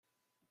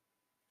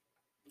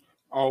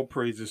All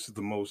praises to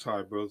the Most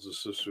High, brothers and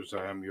sisters.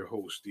 I am your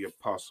host, the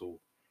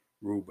Apostle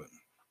Reuben.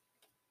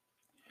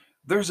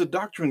 There's a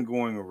doctrine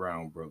going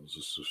around, brothers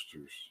and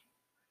sisters,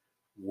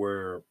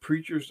 where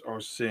preachers are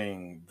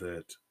saying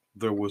that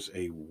there was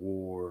a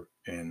war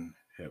in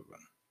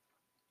heaven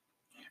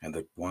and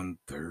that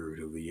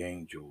 1/3 of the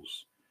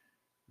angels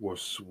were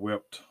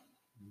swept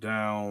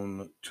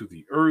down to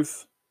the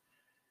earth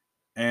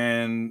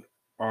and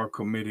are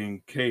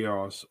committing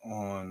chaos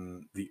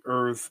on the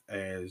earth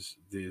as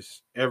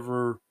this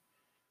ever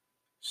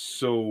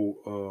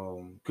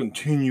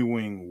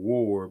continuing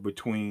war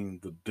between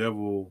the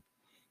devil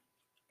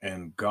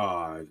and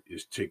God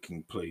is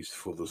taking place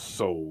for the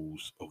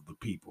souls of the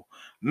people.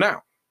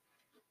 Now,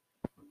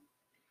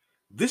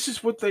 this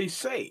is what they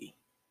say.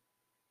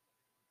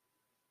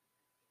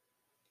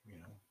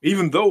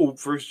 Even though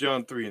 1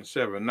 John 3 and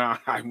 7. Now,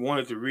 I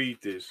wanted to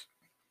read this.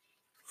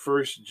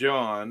 1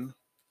 John.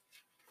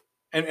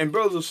 And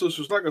brothers and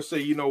sisters, like I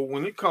say,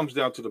 when it comes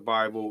down to the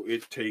Bible,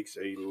 it takes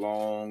a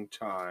long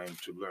time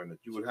to learn it.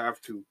 You would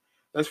have to.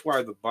 That's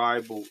why the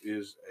Bible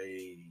is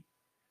a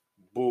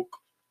book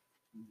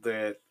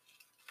that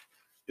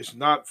it's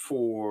not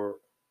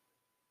for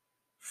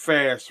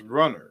fast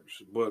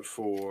runners, but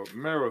for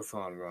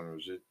marathon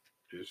runners.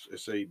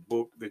 It's a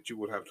book that you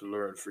would have to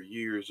learn for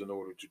years in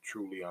order to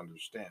truly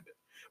understand it.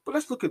 But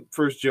let's look at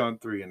 1 John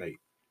 3 and 8.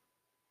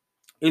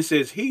 It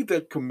says, "He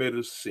that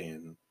committeth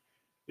sin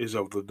is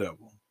of the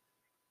devil."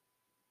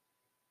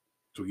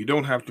 So you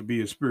don't have to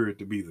be a spirit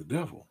to be the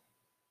devil.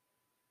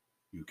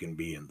 You can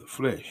be in the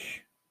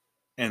flesh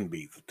and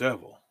be the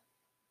devil.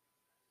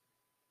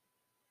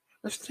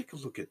 Let's take a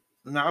look at,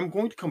 now I'm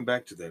going to come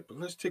back to that, but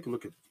let's take a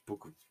look at the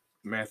book of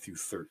Matthew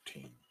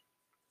 13.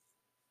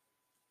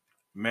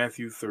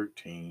 Matthew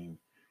 13,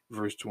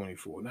 verse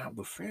 24. Now,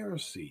 the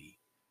Pharisee,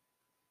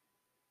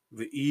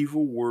 the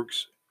evil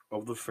works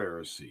of the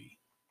Pharisee,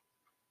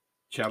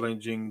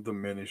 challenging the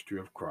ministry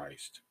of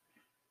Christ.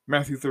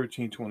 Matthew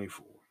 13,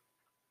 24.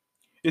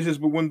 It says,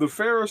 "But when the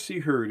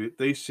Pharisee heard it,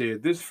 they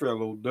said, This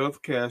fellow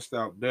doth cast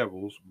out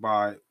devils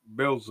by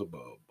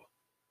Beelzebub,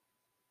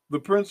 the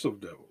prince of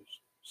devils."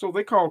 So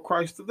they called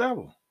Christ the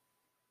devil.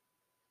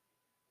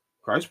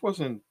 Christ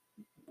wasn't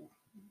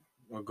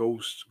a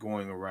ghost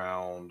going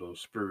around, a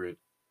spirit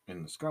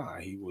in the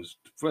sky. He was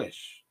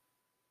flesh.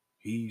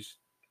 He's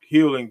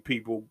healing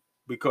people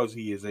because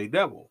he is a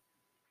devil.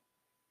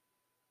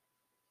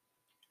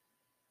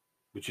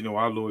 But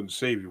our Lord and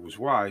Savior was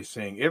wise,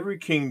 saying, "Every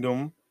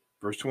kingdom,"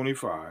 verse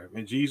 25,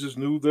 "and Jesus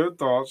knew their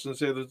thoughts and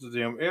said unto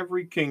them,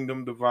 Every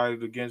kingdom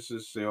divided against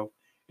itself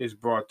is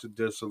brought to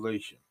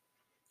desolation,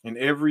 and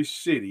every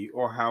city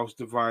or house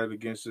divided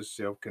against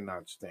itself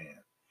cannot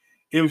stand.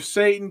 If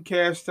Satan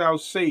cast out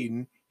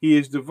Satan, he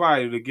is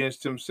divided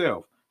against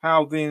himself.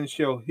 How then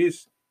shall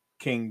his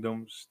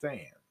kingdom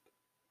stand?"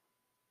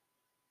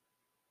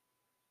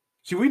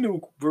 See, we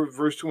knew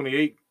verse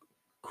 28,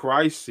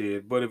 Christ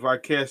said, "But if I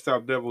cast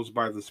out devils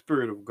by the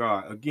Spirit of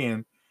God,"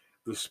 again,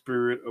 the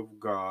Spirit of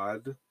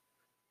God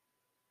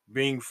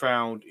being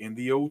found in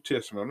the Old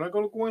Testament. I'm not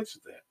going to go into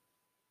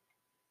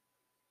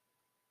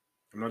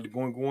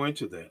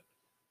that.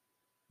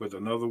 But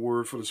another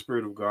word for the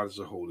Spirit of God is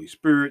the Holy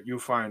Spirit. You'll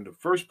find one of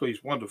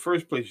the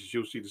first places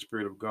you'll see the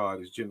Spirit of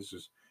God is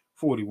Genesis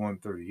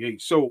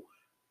 41:38. So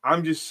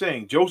I'm just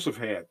saying, Joseph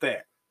had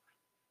that.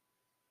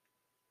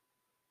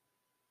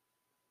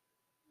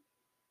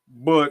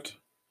 But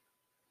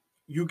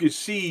you can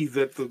see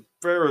that the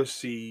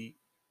Pharisee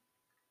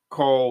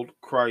called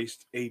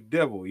Christ a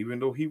devil, even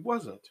though he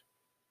wasn't.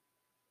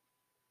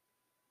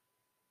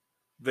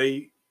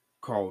 They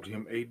called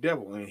him a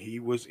devil, and he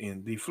was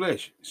in the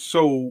flesh.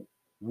 So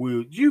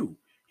will you.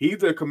 He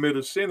that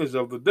committeth sin is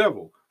of the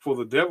devil, for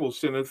the devil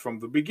sinned from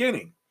the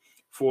beginning.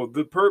 For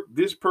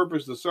this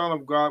purpose the Son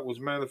of God was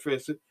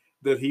manifested,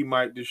 that he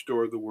might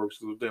destroy the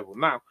works of the devil.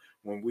 Now,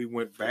 when we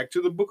went back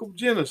to the book of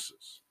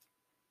Genesis,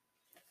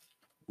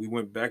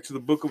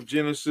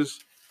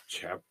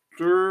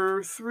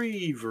 chapter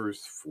 3,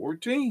 verse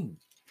 14.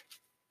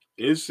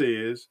 It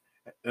says,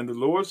 "And the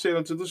Lord said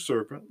unto the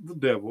serpent, the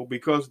devil,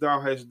 Because thou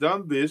hast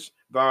done this,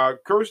 thou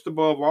art cursed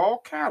above all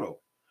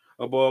cattle,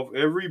 above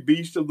every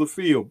beast of the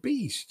field.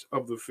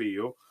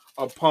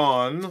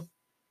 Upon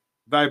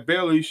thy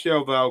belly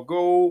shalt thou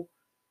go,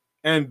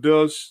 and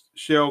dust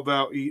shalt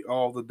thou eat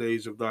all the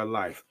days of thy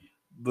life."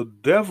 The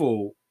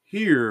devil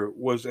here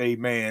was a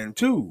man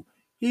too.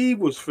 He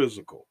was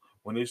physical.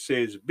 When it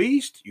says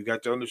beast, you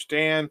got to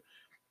understand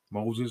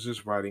Moses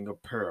is writing a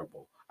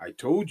parable. I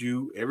told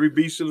you every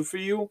beast of the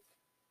field,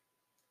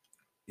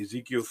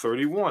 Ezekiel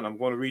 31. I'm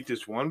going to read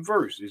this one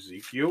verse,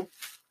 Ezekiel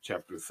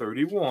chapter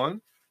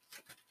 31,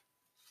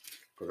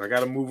 because I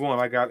got to move on.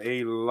 I got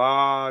a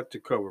lot to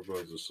cover,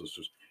 brothers and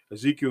sisters.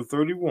 Ezekiel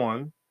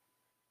 31,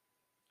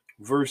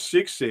 verse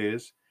 6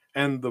 says,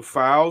 "And the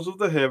fowls of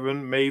the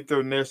heaven made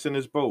their nests in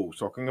his boughs,"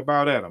 talking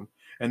about Adam,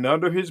 "and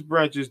under his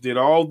branches did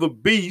all the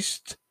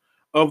beasts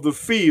of the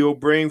field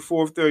bring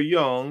forth their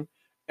young,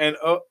 and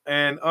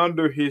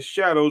under his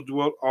shadow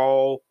dwelt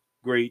all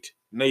great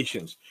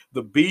nations."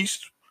 The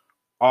beasts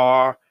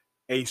are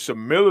a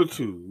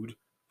similitude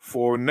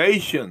for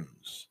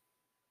nations.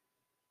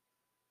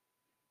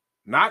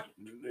 Not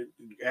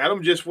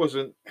Adam just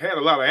had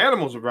a lot of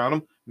animals around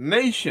him.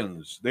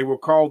 Nations. They were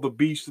called the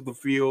beasts of the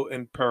field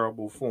in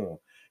parable form.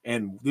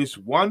 And this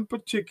one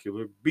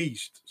particular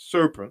beast,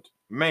 serpent,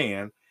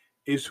 man,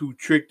 is who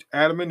tricked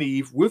Adam and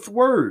Eve with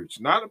words,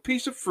 not a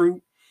piece of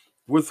fruit,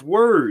 with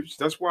words.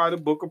 That's why the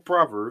book of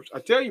Proverbs, I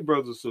tell you,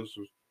 brothers and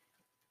sisters,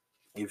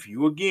 if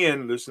you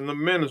again listen to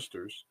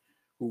ministers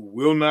who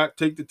will not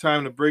take the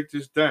time to break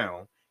this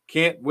down,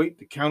 can't wait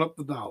to count up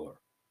the dollar.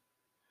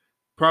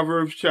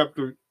 Proverbs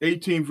chapter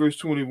 18, verse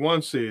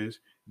 21 says,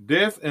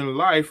 death and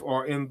life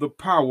are in the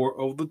power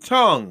of the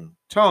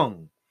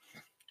tongue,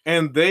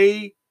 and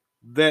they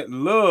that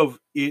love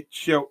it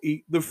shall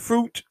eat the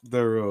fruit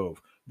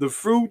thereof. The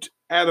fruit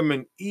Adam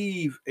and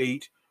Eve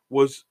ate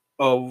was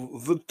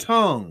of the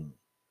tongue.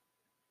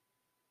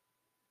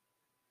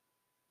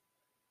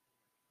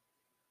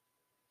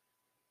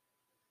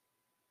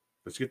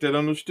 Let's get that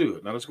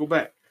understood. Now let's go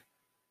back.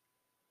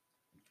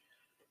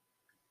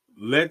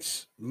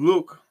 Let's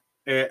look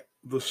at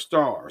the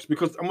stars,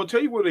 because I'm going to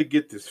tell you where they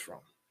get this from.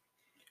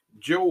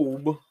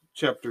 Job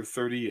chapter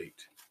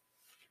 38.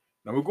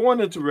 Now we're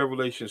going into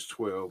Revelations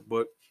 12,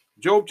 but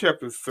Job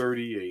chapter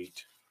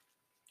 38,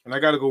 and I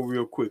got to go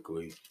real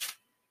quickly.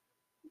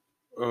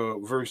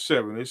 Verse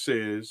 7, it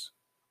says,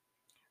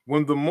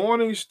 when the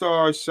morning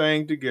stars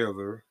sang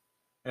together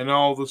and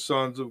all the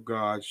sons of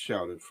God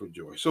shouted for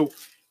joy. So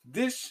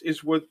this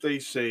is what they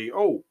say.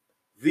 Oh,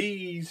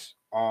 these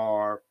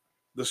are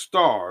the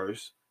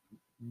stars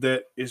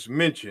that is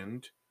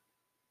mentioned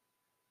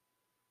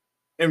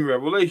in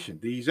Revelation,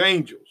 these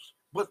angels.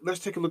 But let's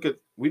take a look at,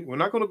 we're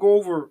not going to go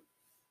over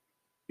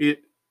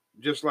it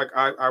just like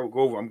I will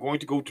go over. I'm going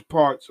to go to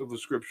parts of the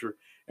scripture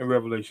in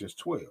Revelations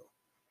 12.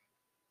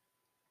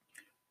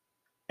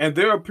 And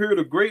there appeared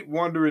a great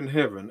wonder in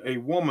heaven, a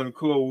woman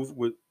clothed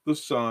with the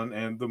sun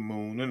and the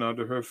moon, and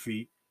under her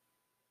feet.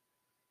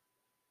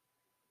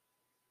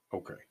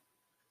 Okay.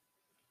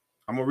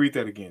 I'm going to read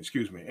that again.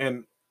 Excuse me.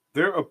 And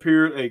there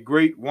appeared a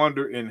great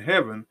wonder in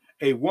heaven,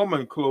 a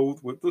woman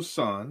clothed with the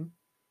sun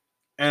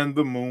and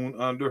the moon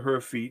under her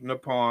feet, and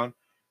upon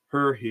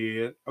her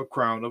head a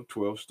crown of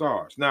 12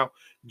 stars. Now,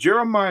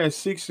 Jeremiah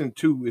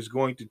 6:2 is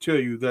going to tell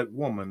you that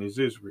woman is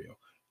Israel.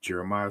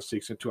 Jeremiah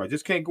 6:2. I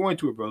just can't go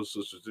into it, brothers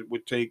and sisters. It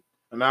would take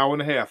an hour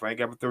and a half. I ain't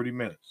got for 30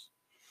 minutes.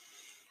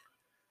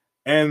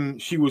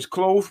 And she was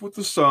clothed with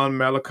the sun.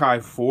 Malachi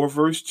 4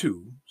 verse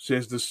 2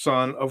 says the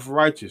sun of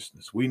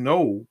righteousness. We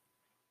know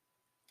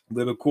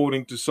that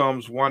according to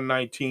Psalms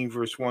 119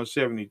 verse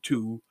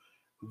 172,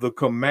 the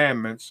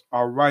commandments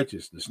are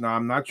righteousness. Now,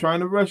 I'm not trying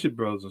to rush it,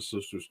 brothers and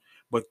sisters,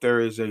 but there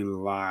is a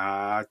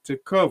lot to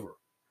cover.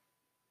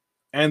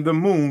 And the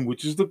moon,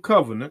 which is the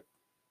covenant,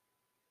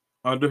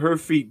 under her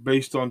feet,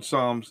 based on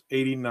Psalms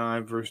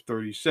 89 verse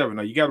 37.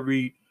 Now, you got to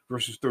read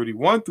verses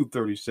 31 through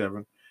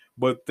 37,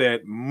 but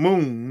that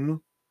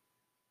moon,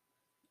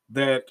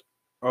 that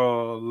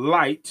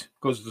light,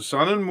 because the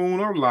sun and moon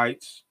are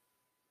lights,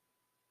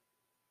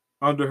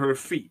 under her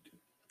feet.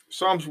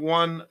 Psalms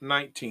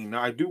 119.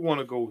 Now, I do want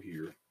to go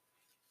here.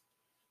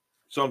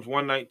 Psalms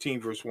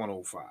 119, verse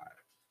 105.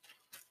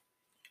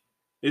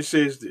 It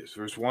says this,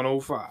 verse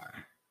 105.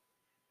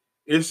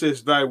 It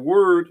says, thy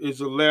word is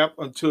a lamp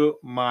unto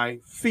my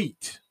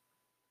feet,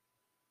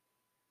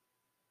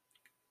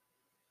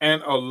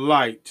 and a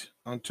light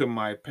unto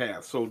my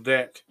path. So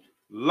that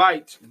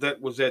light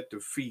that was at the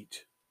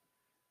feet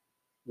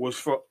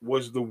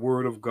was the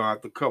word of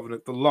God, the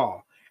covenant, the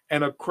law.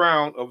 And a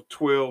crown of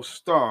 12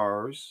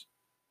 stars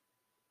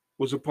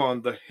was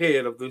upon the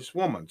head of this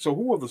woman. So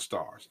who are the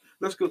stars?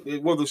 Let's go.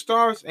 Were the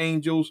stars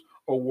angels,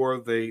 or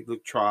were they the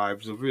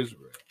tribes of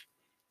Israel?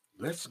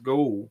 Let's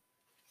go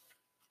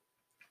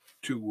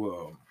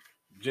to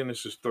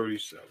Genesis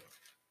 37.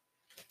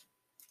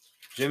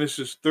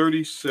 Genesis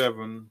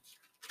 37.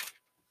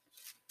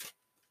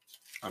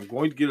 I'm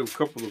going to get a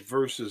couple of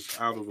verses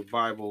out of the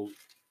Bible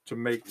to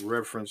make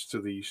reference to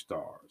these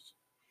stars.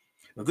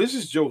 Now, this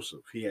is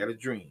Joseph. He had a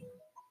dream.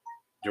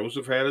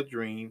 Joseph had a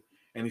dream,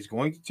 and he's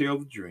going to tell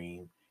the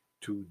dream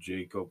to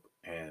Jacob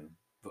and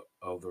the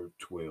other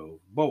 12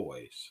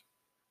 boys,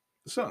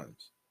 the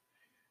sons.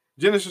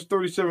 Genesis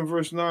 37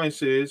 verse 9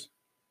 says,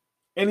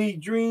 and he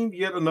dreamed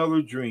yet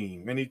another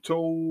dream, and he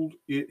told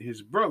it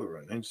his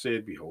brethren, and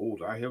said,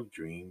 behold, I have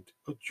dreamed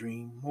a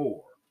dream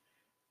more.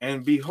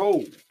 And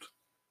behold,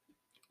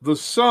 the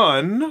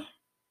sun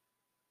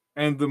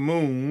and the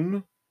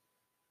moon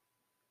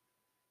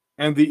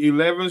and the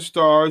 11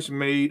 stars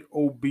made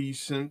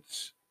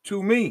obeisance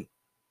to me.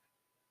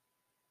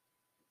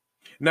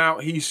 Now,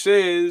 he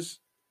says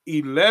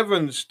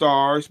 11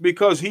 stars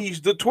because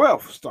he's the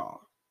 12th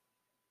star.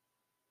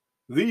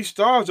 These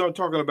stars aren't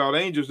talking about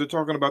angels. They're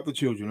talking about the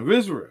children of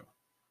Israel.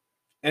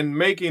 And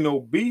making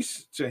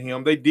obeisance to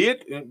him. They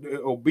did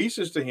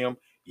obeisance to him.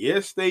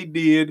 Yes, they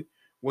did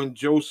when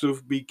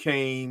Joseph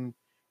became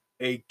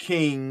a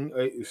king,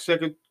 a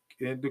second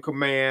in the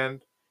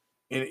command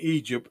in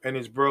Egypt, and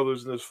his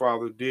brothers and his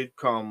father did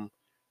come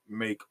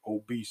make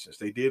obeisance.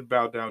 They did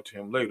bow down to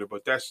him later,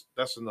 but that's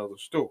another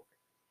story.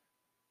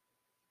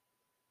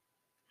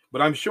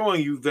 But I'm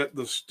showing you that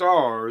the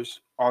stars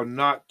are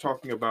not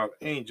talking about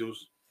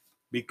angels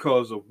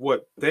because of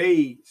what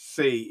they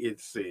say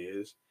it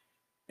says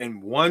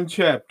in one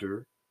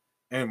chapter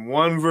and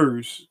one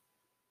verse,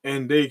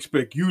 and they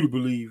expect you to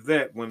believe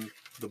that when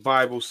the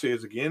Bible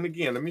says again and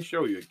again. Let me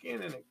show you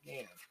again and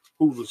again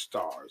who the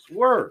stars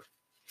were.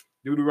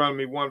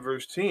 Deuteronomy 1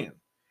 verse 10.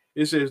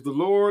 It says, the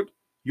Lord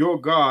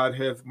your God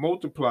hath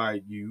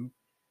multiplied you,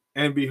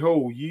 and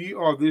behold, ye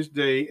are this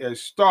day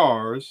as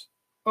stars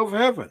of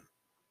heaven.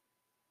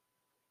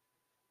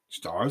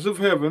 Stars of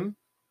heaven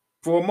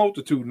for a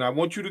multitude. Now I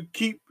want you to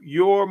keep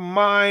your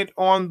mind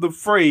on the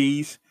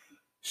phrase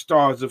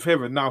stars of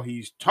heaven. Now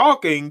he's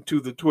talking to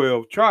the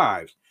 12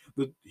 tribes.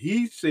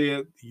 He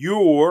said,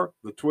 you're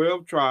the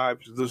 12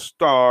 tribes, the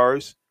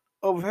stars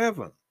of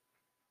heaven.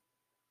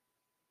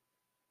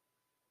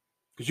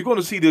 Because you're going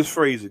to see this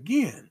phrase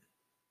again.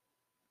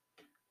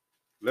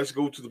 Let's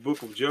go to the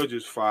book of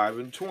Judges 5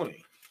 and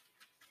 20.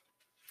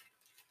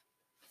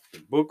 The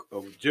book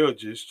of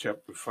Judges,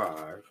 chapter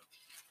 5,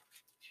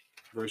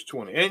 verse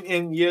 20.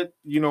 And yet,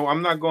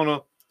 I'm not going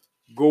to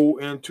go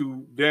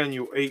into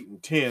Daniel 8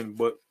 and 10,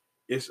 but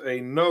it's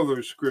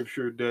another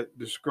scripture that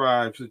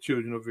describes the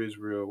children of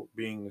Israel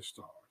being the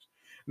stars.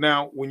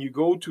 Now, when you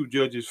go to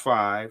Judges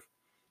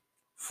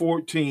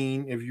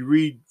 5:14, if you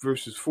read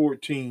verses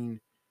 14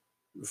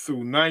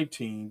 through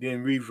 19,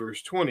 then read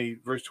verse 20.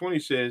 Verse 20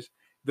 says,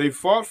 they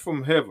fought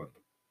from heaven.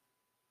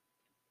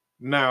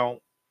 Now,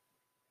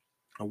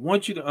 I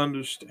want you to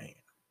understand,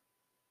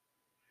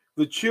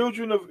 the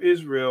children of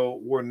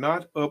Israel were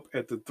not up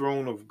at the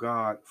throne of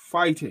God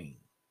fighting.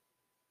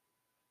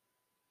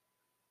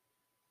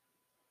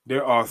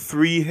 There are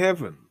three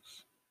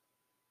heavens.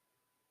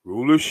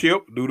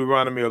 Rulership,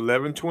 Deuteronomy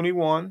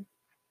 11:21,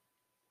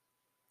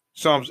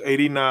 Psalms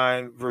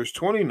 89, verse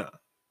 29.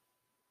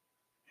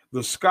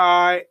 The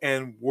sky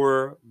and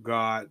where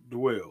God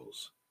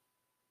dwells.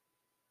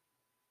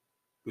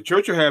 The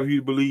church will have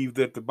you believe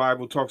that the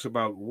Bible talks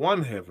about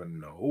one heaven.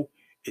 No,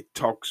 it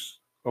talks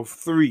of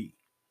three.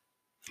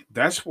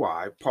 That's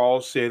why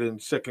Paul said in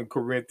 2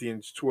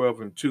 Corinthians 12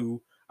 and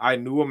 2, I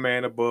knew a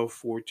man above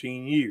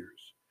 14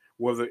 years,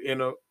 whether in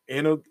the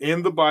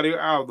body or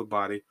out of the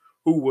body,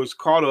 who was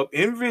caught up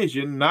in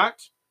vision,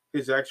 not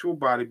his actual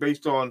body,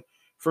 based on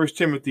 1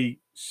 Timothy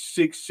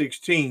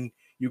 6:16.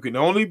 You can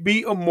only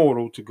be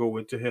immortal to go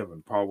into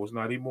heaven. Paul was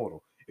not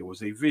immortal. It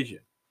was a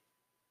vision.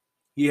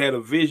 He had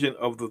a vision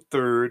of the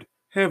third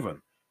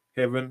heaven,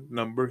 heaven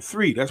number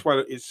 3. That's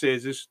why it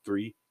says it's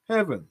 3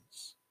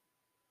 heavens.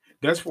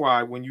 That's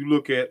why when you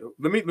look at,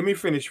 let me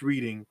finish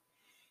reading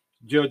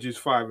Judges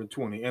 5 and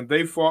 20. And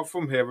they fought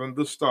from heaven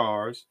the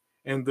stars,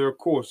 and their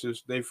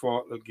courses they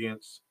fought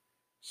against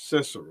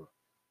Sisera.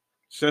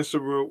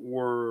 Sisera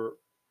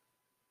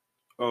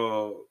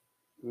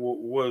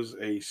was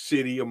a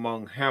city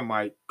among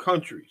Hamite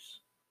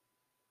countries.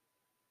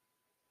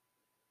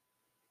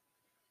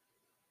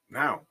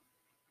 Now,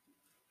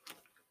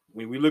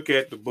 when we look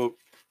at the book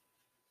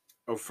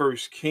of 1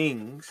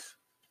 Kings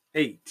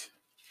 8,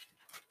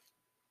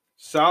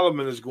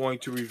 Solomon is going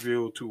to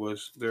reveal to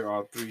us there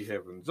are 3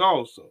 heavens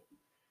also.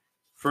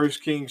 1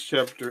 Kings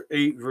chapter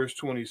 8, verse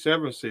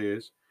 27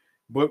 says,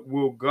 but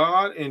will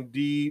God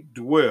indeed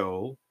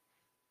dwell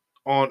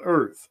on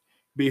earth?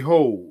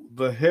 Behold,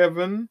 the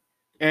heaven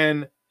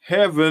and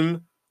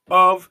heaven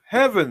of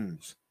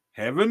heavens.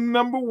 Heaven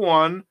number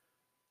 1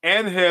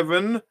 and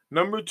heaven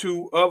number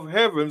 2 of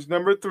heavens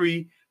number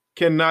 3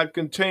 cannot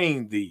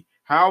contain thee.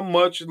 How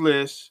much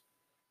less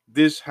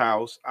this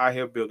house I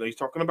have built. Now, he's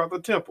talking about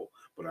the temple.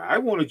 But I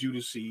wanted you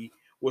to see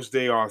was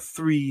there are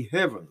 3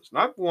 heavens.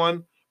 Not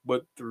 1,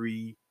 but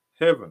 3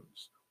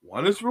 heavens.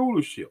 1 is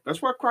rulership.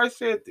 That's why Christ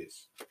said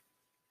this.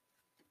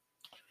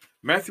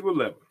 Matthew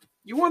 11.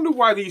 You wonder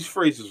why these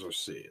phrases are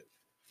said.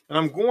 And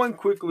I'm going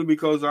quickly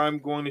because I'm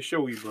going to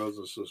show you, brothers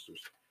and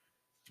sisters,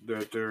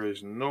 that there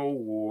is no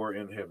war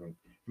in heaven.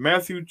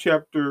 Matthew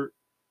chapter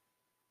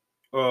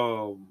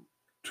 11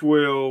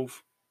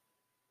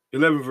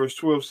 verse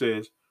 12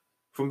 says,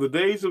 from the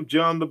days of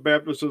John the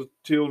Baptist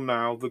until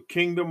now, the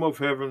kingdom of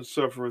heaven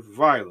suffereth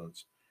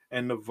violence,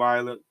 and the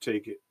violent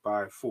take it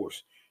by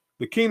force.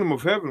 The kingdom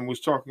of heaven was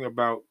talking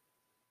about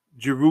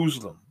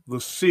Jerusalem, the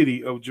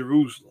city of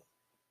Jerusalem.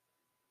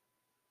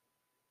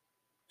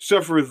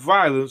 Suffereth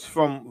violence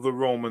from the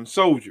Roman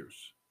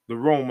soldiers, the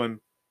Roman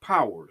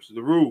powers,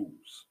 the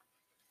rules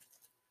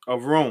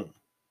of Rome.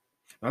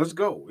 Now let's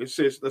go. It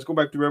says, let's go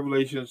back to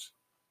Revelations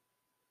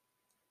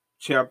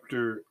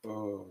chapter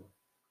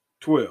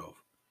 12.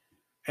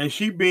 And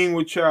she being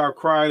with child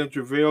cried and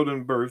travailed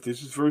in birth.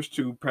 This is verse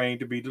 2, pain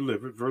to be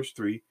delivered. Verse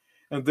 3,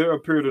 and there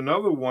appeared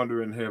another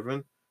wonder in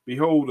heaven.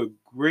 Behold, a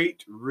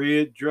great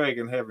red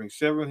dragon having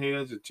 7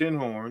 heads and 10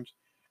 horns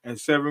and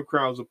 7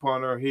 crowns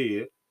upon her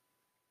head.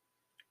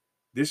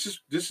 This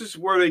is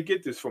where they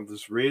get this from,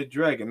 this red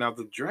dragon. Now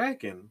the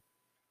dragon,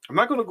 I'm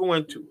not going to go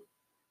into it.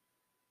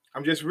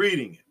 I'm just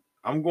reading it.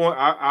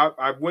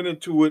 I went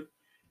into it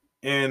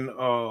in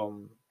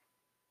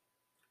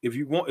if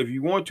you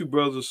want to,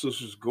 brothers and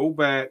sisters, go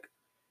back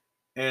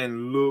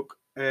and look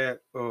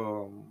at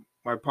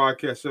my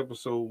podcast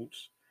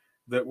episodes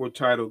that were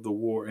titled "The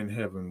War in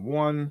Heaven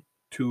 1,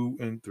 2,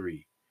 and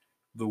 3."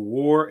 The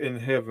War in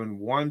Heaven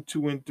 1,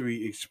 2, and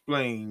 3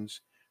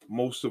 explains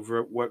most of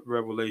what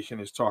Revelation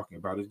is talking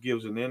about. It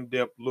gives an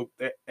in-depth look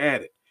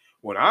at it.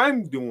 What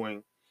I'm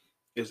doing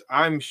is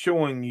I'm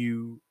showing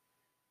you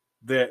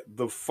that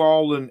the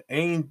fallen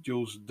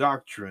angels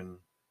doctrine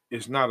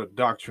is not a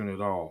doctrine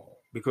at all.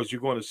 Because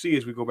you're going to see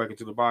as we go back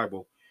into the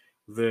Bible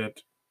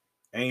that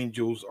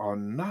angels are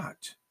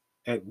not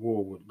at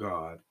war with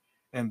God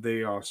and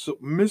they are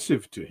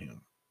submissive to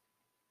him.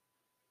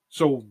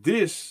 So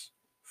this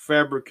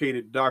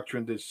fabricated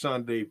doctrine that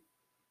Sunday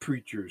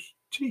preachers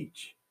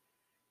teach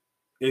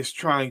is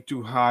trying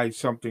to hide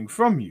something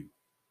from you.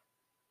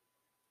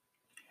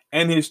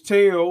 And his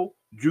tail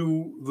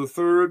drew the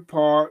third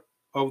part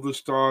of the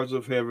stars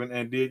of heaven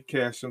and did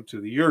cast them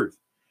to the earth.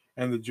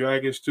 And the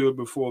dragon stood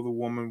before the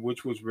woman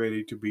which was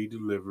ready to be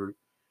delivered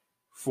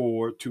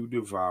to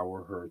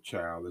devour her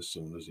child as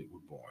soon as it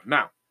was born.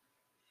 Now,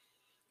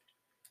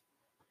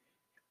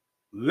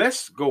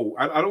 let's go.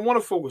 I don't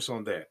want to focus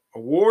on that. A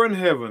War in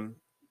Heaven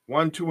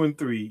 1, 2, and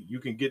 3, you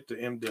can get the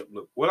in-depth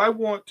look. What I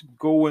want to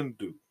go and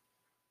do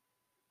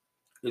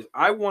is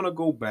I want to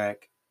go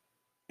back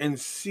and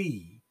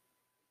see,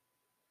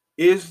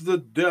 is the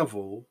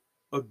devil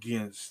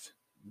against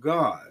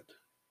God?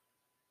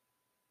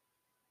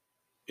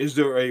 Is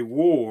there a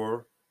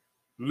war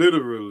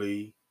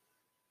literally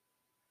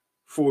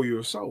for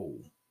your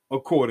soul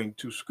according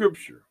to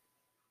Scripture?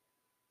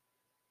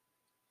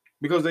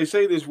 Because they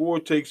say this war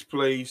takes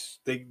place,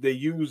 they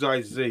use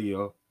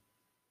Isaiah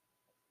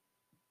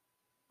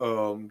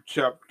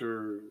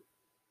chapter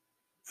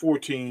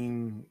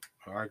 14,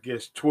 I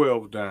guess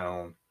 12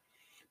 down.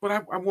 But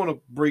I want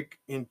to break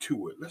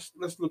into it.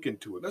 Let's look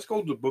into it. Let's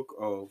go to the book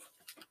of,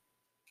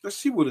 let's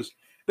see what is.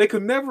 They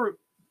could never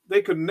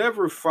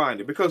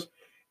find it, because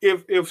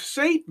if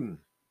Satan,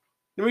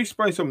 let me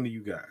explain something to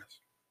you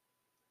guys.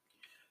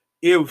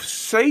 If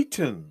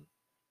Satan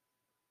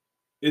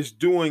is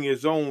doing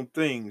his own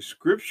thing,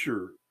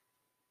 Scripture,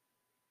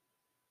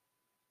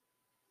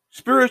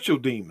 spiritual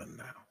demon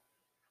now.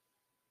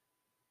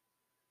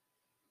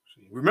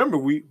 Remember,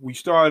 we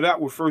started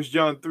out with 1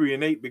 John 3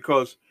 and 8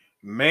 because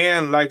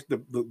man likes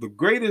the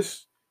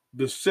greatest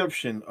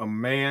deception a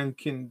man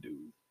can do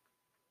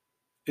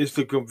is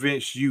to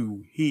convince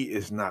you he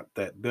is not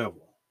that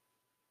devil.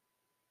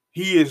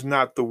 He is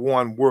not the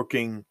one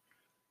working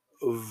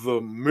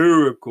the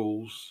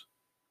miracles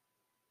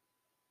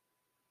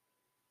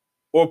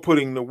or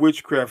putting the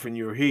witchcraft in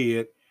your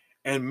head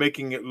and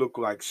making it look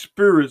like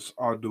spirits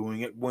are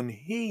doing it when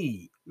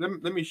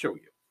let me show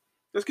you.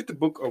 Let's get the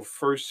book of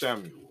 1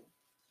 Samuel,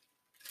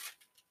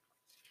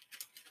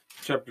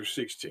 chapter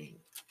 16.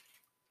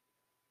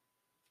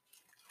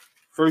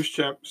 1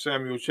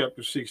 Samuel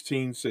chapter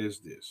 16 says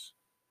this.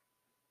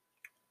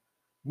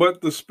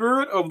 But the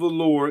Spirit of the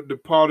Lord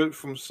departed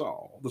from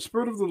Saul. The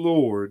Spirit of the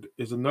Lord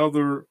is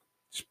another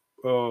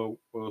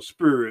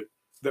spirit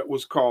that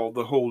was called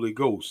the Holy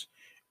Ghost.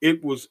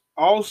 It was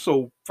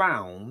also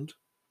found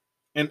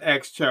in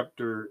Acts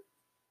chapter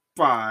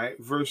 5,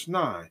 verse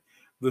 9.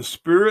 The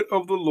Spirit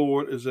of the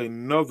Lord is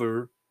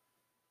another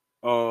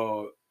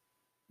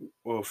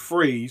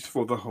phrase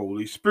for the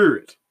Holy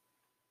Spirit.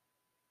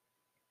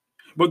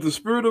 But the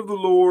Spirit of the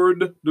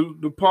Lord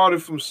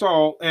departed from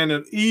Saul, and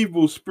an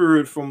evil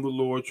spirit from the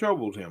Lord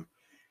troubled him.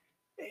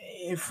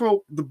 And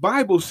folks, the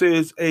Bible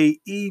says a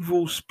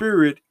evil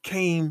spirit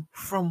came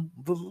from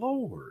the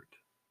Lord.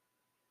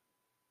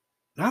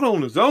 Not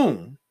on his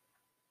own.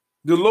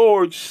 The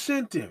Lord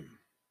sent him.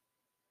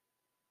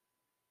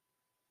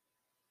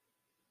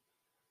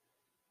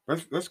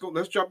 Let's go.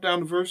 Let's drop down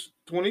to verse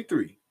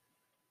 23.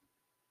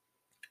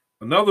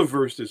 Another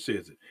verse that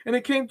says it. And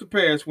it came to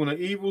pass, when an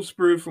evil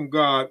spirit from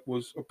God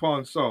was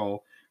upon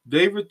Saul,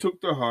 David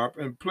took the harp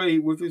and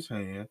played with his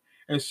hand,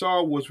 and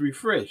Saul was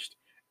refreshed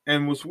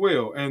and was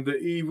well, and the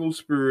evil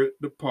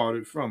spirit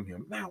departed from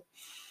him. Now,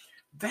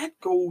 that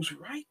goes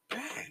right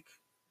back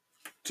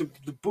to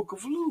the book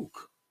of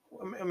Luke.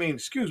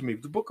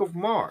 The book of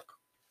Mark.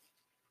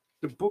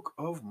 The book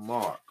of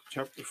Mark,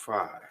 chapter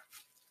 5.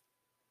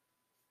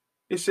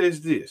 It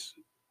says this,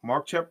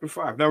 Mark chapter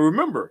 5. Now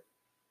remember,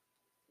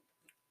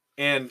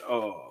 and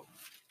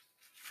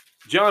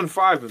John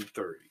 5 and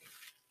 30.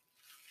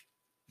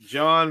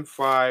 John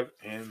 5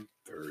 and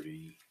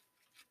 30.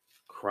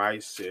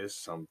 Christ says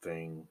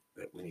something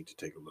that we need to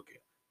take a look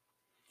at.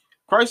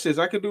 Christ says,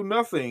 I can do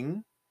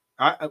nothing.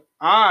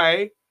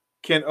 I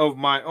can of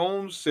my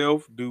own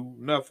self do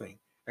nothing.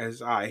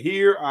 As I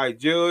hear, I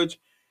judge,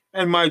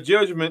 and my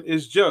judgment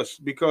is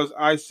just, because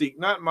I seek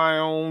not my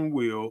own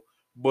will,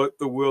 but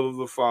the will of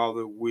the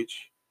Father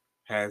which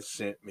has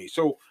sent me.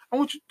 So I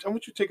want you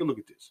to take a look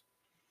at this.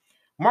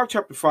 Mark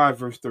chapter 5,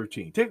 verse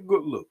 13. Take a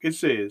good look. It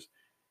says,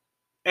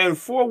 and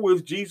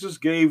forthwith Jesus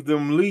gave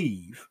them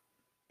leave,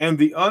 and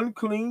the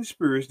unclean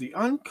spirits, the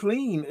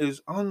unclean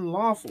is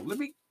unlawful. Let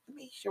me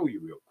show you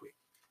real quick.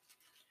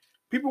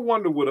 People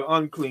wonder what an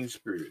unclean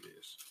spirit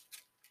is.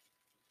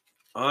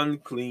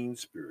 Unclean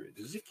spirit.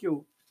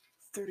 Ezekiel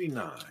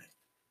 39.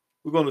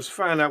 We're going to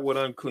find out what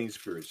unclean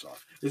spirits are.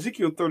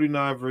 Ezekiel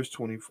 39, verse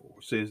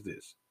 24 says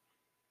this.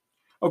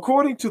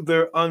 According to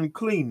their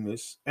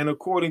uncleanness and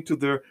according to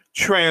their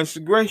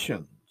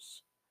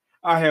transgressions,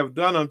 I have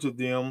done unto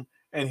them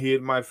and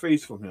hid my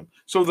face from him.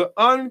 So the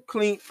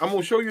unclean, I'm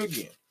going to show you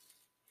again.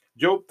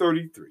 Job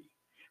 33.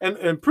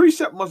 And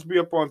precept must be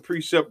upon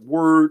precept,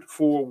 word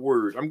for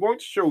word. I'm going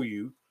to show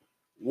you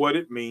what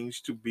it means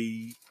to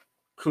be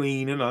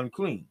clean and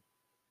unclean.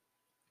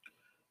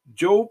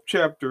 Job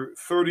chapter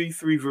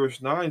 33,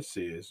 verse 9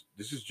 says,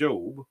 this is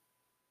Job.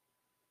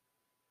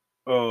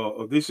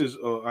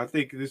 I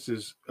think this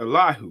is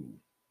Elihu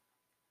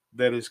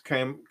that is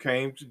came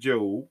to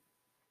Job.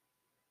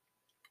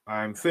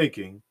 I'm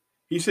thinking.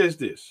 He says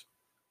this.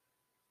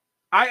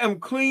 I am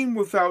clean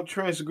without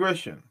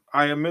transgression.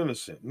 I am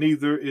innocent.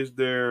 Neither is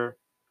there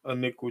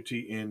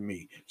iniquity in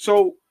me.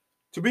 So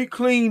to be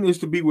clean is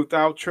to be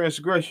without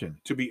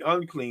transgression. To be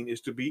unclean is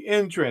to be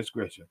in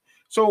transgression.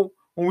 So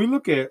when we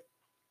look at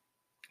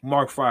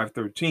Mark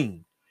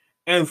 5:13,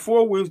 and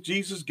forthwith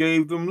Jesus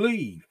gave them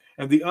leave,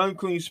 and the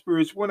unclean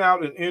spirits went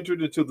out and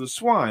entered into the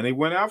swine. They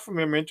went out from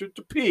him, entered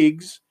the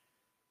pigs.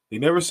 They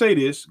never say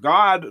this.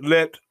 God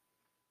let,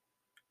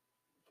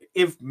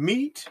 if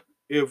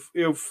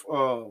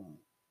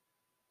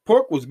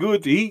pork was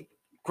good to eat,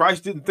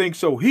 Christ didn't think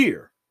so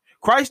here.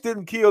 Christ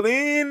didn't kill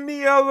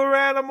any other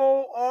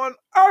animal on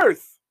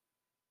earth.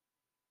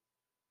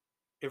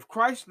 If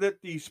Christ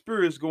let these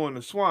spirits go in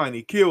the swine,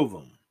 he killed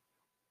them.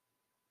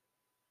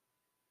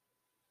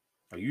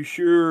 Are you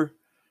sure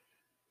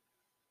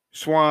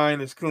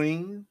swine is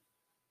clean?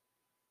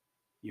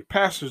 Your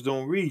pastors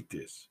don't read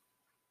this.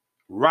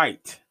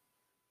 Right.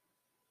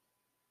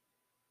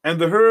 And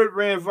the herd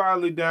ran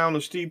violently down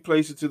a steep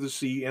place into the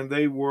sea, and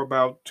they were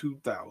about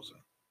 2,000,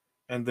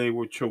 and they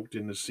were choked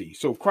in the sea.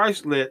 So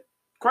Christ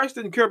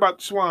didn't care about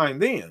the swine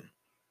then.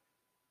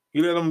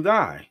 He let them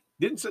die.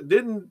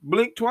 Didn't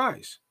blink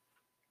twice.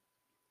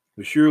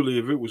 But surely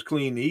if it was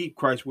clean to eat,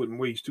 Christ wouldn't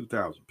waste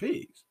 2,000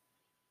 pigs.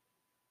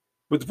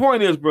 But the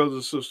point is, brothers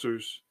and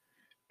sisters,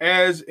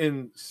 as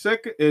in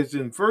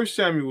 1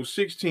 Samuel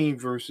 16,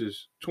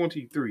 verses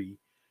 23,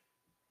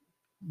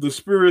 the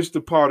spirits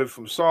departed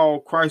from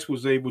Saul. Christ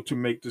was able to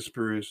make the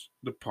spirits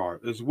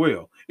depart as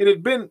well. It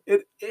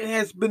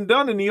has been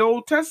done in the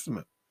Old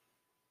Testament.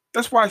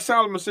 That's why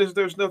Solomon says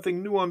there's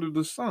nothing new under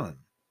the sun.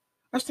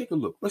 Let's take a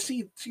look. Let's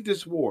see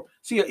this war.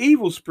 See, an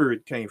evil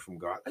spirit came from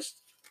God. Let's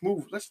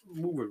move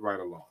it right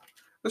along.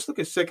 Let's look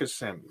at 2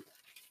 Samuel.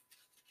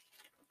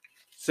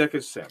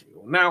 2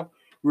 Samuel. Now,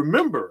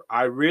 remember,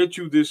 I read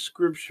you this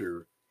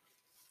scripture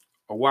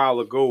a while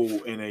ago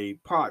in a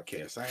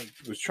podcast. I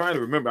was trying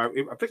to remember.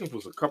 I think it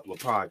was a couple of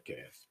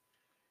podcasts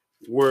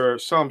where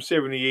Psalm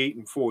 78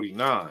 and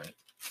 49,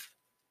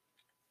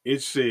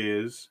 it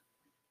says,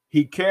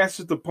 he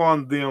casteth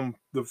upon them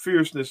the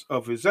fierceness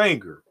of his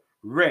anger,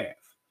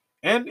 wrath,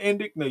 and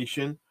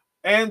indignation,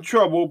 and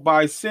trouble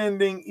by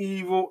sending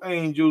evil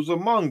angels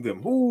among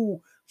them.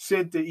 Who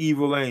sent the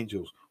evil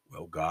angels?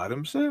 Well, God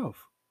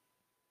himself.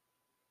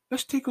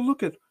 Let's take a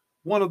look at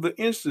one of the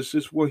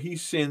instances where he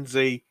sends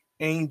a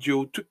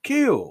angel to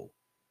kill.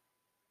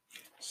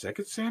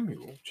 2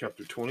 Samuel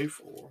chapter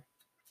 24.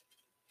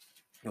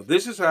 Now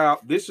this is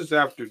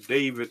after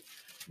David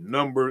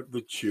numbered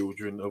the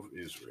children of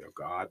Israel.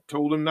 God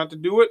told him not to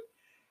do it,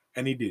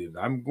 and he did it.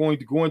 I'm going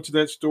to go into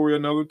that story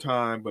another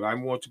time, but I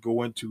want to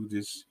go into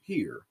this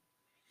here.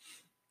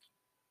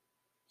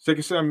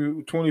 2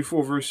 Samuel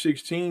 24 verse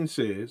 16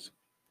 says,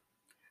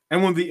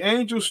 and when the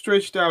angel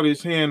stretched out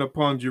his hand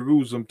upon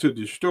Jerusalem to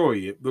destroy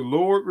it, the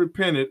Lord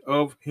repented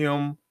of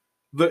him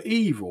the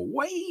evil.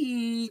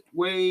 Wait.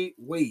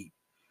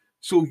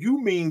 So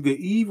you mean the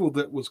evil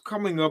that was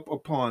coming up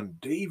upon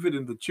David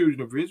and the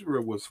children of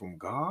Israel was from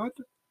God?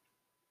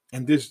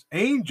 And this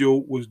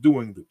angel was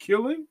doing the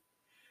killing?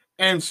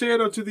 And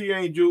said unto the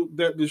angel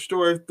that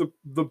destroyeth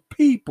the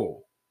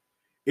people,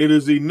 it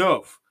is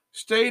enough.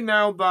 Stay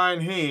now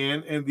thine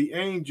hand. And the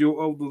angel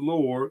of the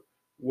Lord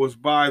was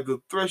by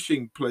the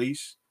threshing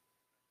place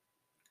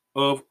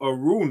of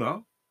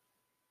Araunah,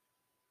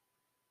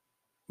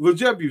 the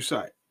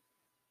Jebusite.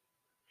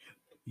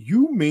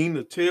 You mean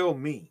to tell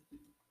me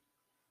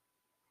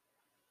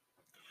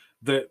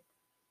that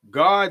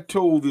God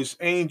told this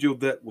angel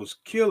that was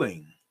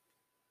killing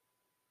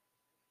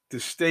to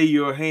stay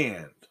your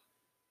hand?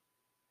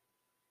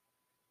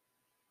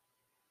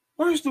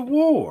 Where's the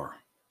war?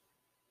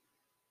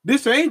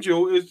 This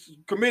angel is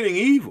committing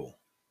evil.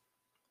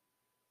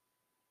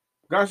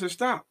 God said,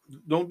 stop.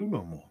 Don't do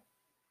no more.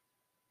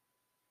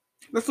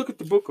 Let's look at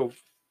the book of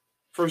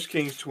 1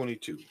 Kings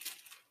 22.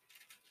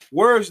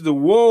 Where's the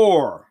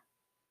war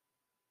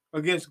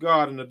against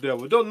God and the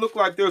devil? It doesn't look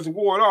like there's a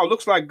war at all. It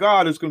looks like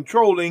God is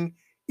controlling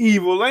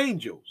evil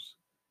angels.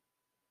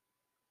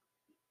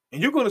 And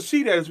you're going to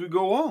see that as we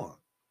go on.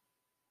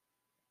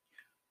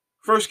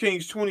 1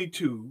 Kings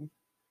 22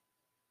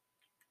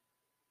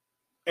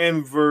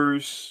 and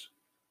verse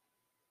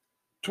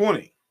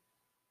 20.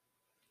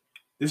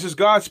 This is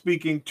God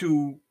speaking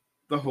to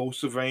the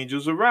hosts of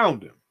angels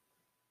around him.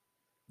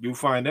 You'll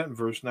find that in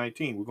verse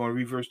 19. We're going to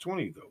read verse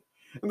 20, though.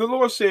 And the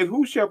Lord said,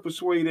 who shall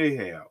persuade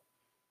Ahab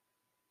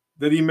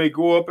that he may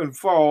go up and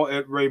fall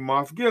at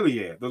Ramoth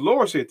Gilead? The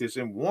Lord said this,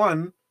 and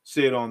one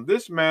said on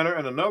this manner,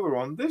 and another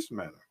on this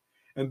manner.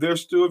 And there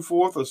stood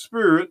forth a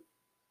spirit.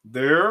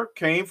 There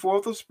came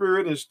forth a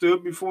spirit and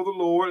stood before the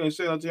Lord and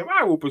said unto him,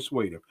 I will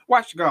persuade him.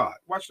 Watch God,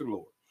 watch the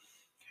Lord.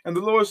 And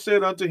the Lord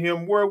said unto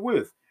him,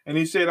 wherewith? And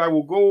he said, I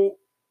will go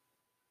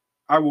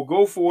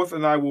forth,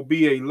 and I will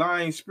be a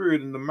lying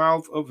spirit in the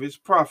mouth of his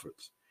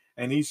prophets.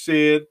 And he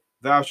said,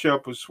 thou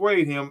shalt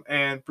persuade him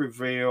and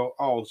prevail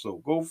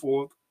also. Go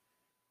forth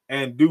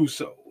and do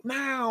so.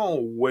 Now,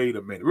 wait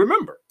a minute.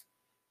 Remember,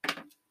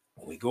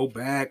 when we go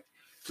back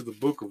to the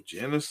book of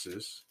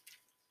Genesis,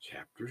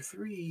 chapter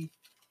 3,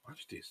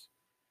 watch this.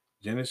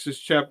 Genesis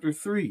chapter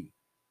 3,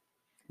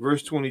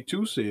 verse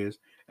 22 says,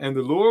 and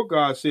the Lord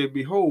God said,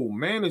 behold,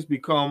 man is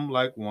become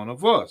like one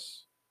of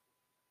us,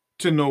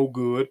 to know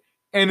good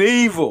and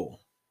evil.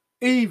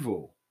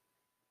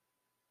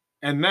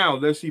 And now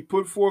lest he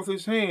put forth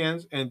his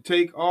hands and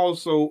take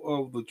also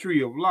of the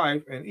tree of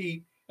life and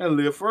eat and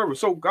live forever.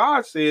 So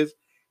God says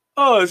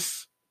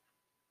us,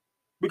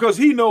 because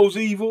he knows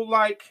evil,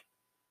 like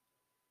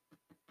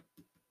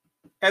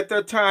at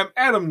that time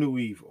Adam knew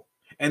evil.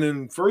 And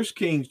in 1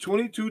 Kings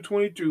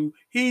 22:22,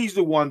 he's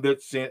the one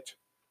that sent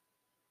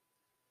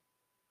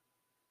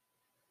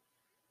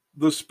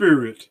the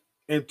spirit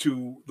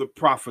into the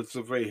prophets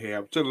of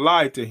Ahab to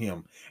lie to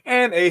him.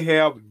 And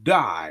Ahab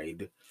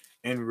died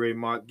in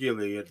Ramoth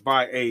Gilead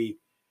by a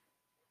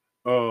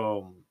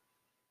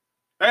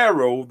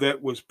arrow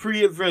that was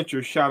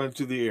pre-adventure shot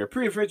into the air.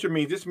 Pre-adventure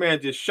means this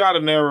man just shot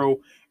an arrow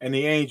and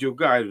the angel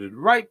guided it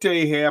right to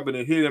Ahab, and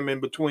it hit him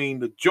in between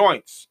the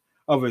joints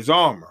of his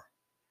armor.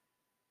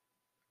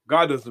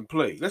 God doesn't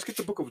play. Let's get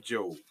the book of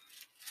Job.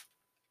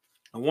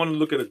 I want to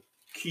look at a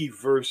key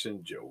verse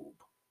in Job.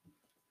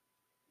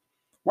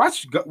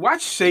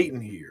 Watch Satan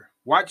here.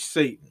 Watch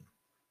Satan.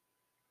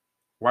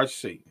 Watch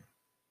Satan.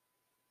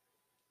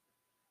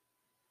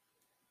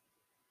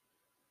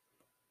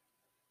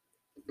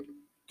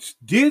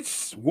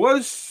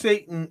 Was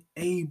Satan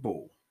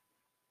able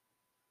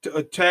to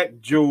attack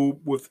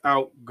Job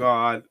without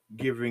God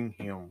giving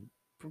him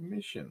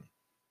permission?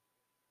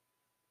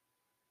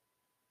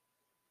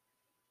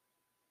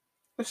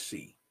 Let's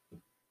see.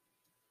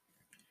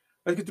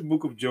 Let's get the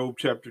book of Job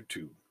chapter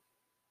 2.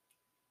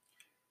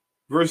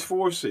 Verse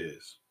 4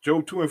 says,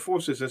 Job 2 and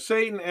 4 says, and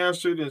Satan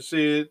answered and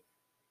said,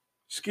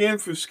 skin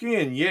for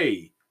skin,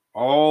 yea,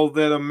 all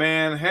that a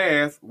man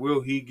hath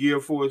will he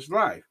give for his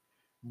life.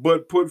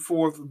 But put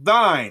forth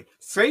thine.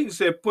 Satan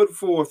said, put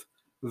forth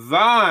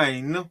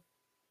thine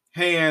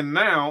hand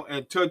now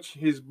and touch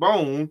his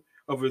bone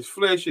of his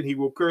flesh, and he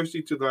will curse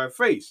thee to thy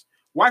face.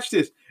 Watch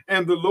this.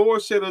 And the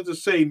Lord said unto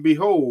Satan,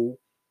 behold,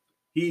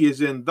 he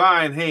is in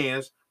thine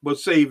hands, but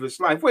save his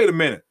life. Wait a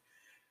minute.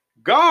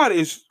 God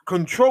is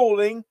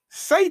controlling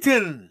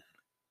Satan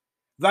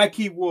like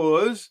he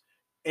was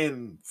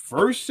in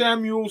 1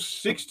 Samuel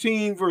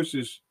 16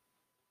 verses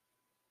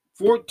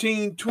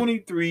 14,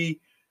 23.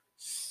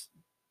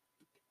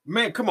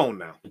 Man, come on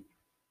now.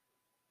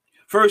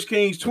 1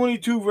 Kings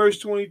 22 verse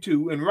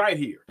 22, and right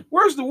here.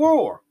 Where's the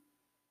war?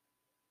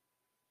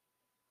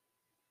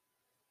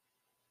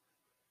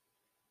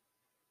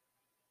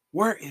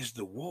 Where is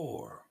the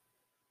war?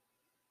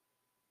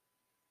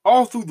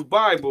 All through the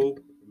Bible,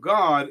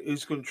 God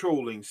is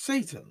controlling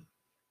Satan.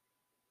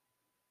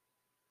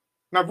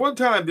 Now, one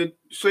time did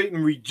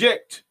Satan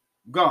reject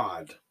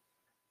God?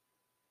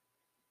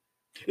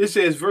 It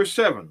says, verse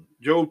 7,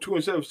 Job 2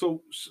 and 7.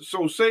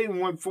 So Satan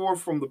went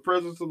forth from the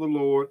presence of the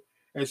Lord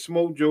and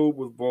smote Job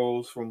with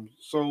blows from the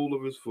sole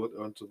of his foot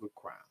unto the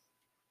crown.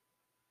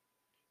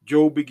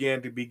 Job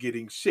began to be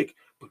getting sick.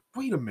 But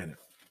wait a minute.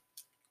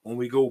 When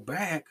we go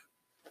back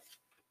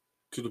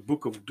to the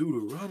book of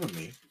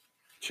Deuteronomy,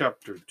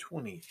 chapter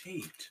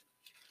 28.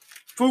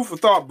 Food for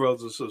thought,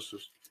 brothers and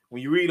sisters.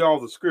 When you read all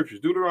the scriptures,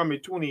 Deuteronomy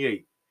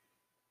 28.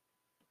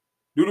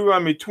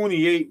 Deuteronomy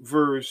 28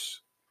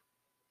 verse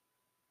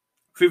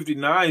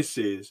 59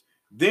 says,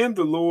 then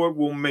the Lord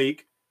will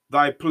make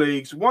thy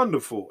plagues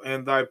wonderful,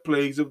 and thy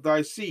plagues of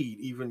thy seed,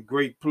 even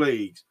great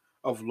plagues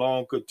of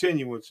long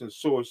continuance and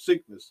sore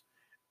sickness,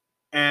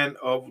 and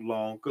of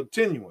long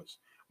continuance.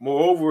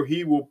 Moreover,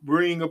 he will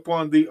bring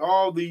upon thee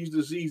all these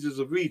diseases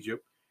of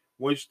Egypt,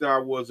 which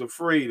thou was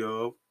afraid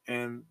of,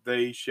 and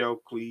they shall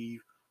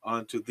cleave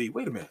unto thee.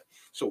 Wait a minute.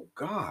 So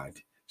God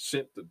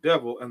sent the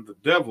devil, and the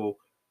devil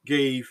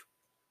gave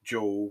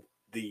Job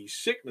these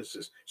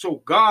sicknesses.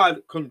 So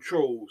God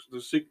controls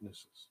the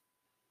sicknesses.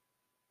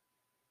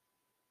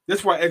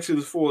 That's why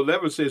Exodus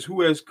 4:11 says,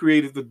 who has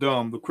created the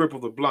dumb, the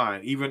crippled, the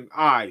blind? Even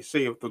I,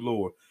 saith the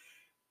Lord.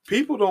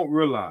 People don't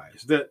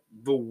realize that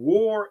the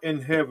war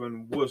in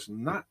heaven was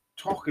not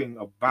talking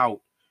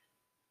about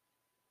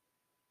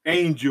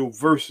angel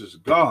versus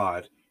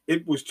God.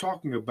 It was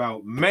talking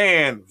about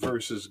man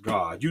versus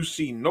God. You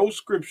see no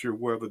scripture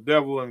where the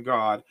devil and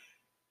God,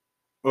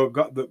 or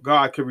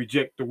God can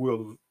reject the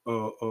will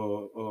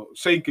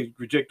Satan could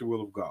reject the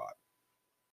will of God.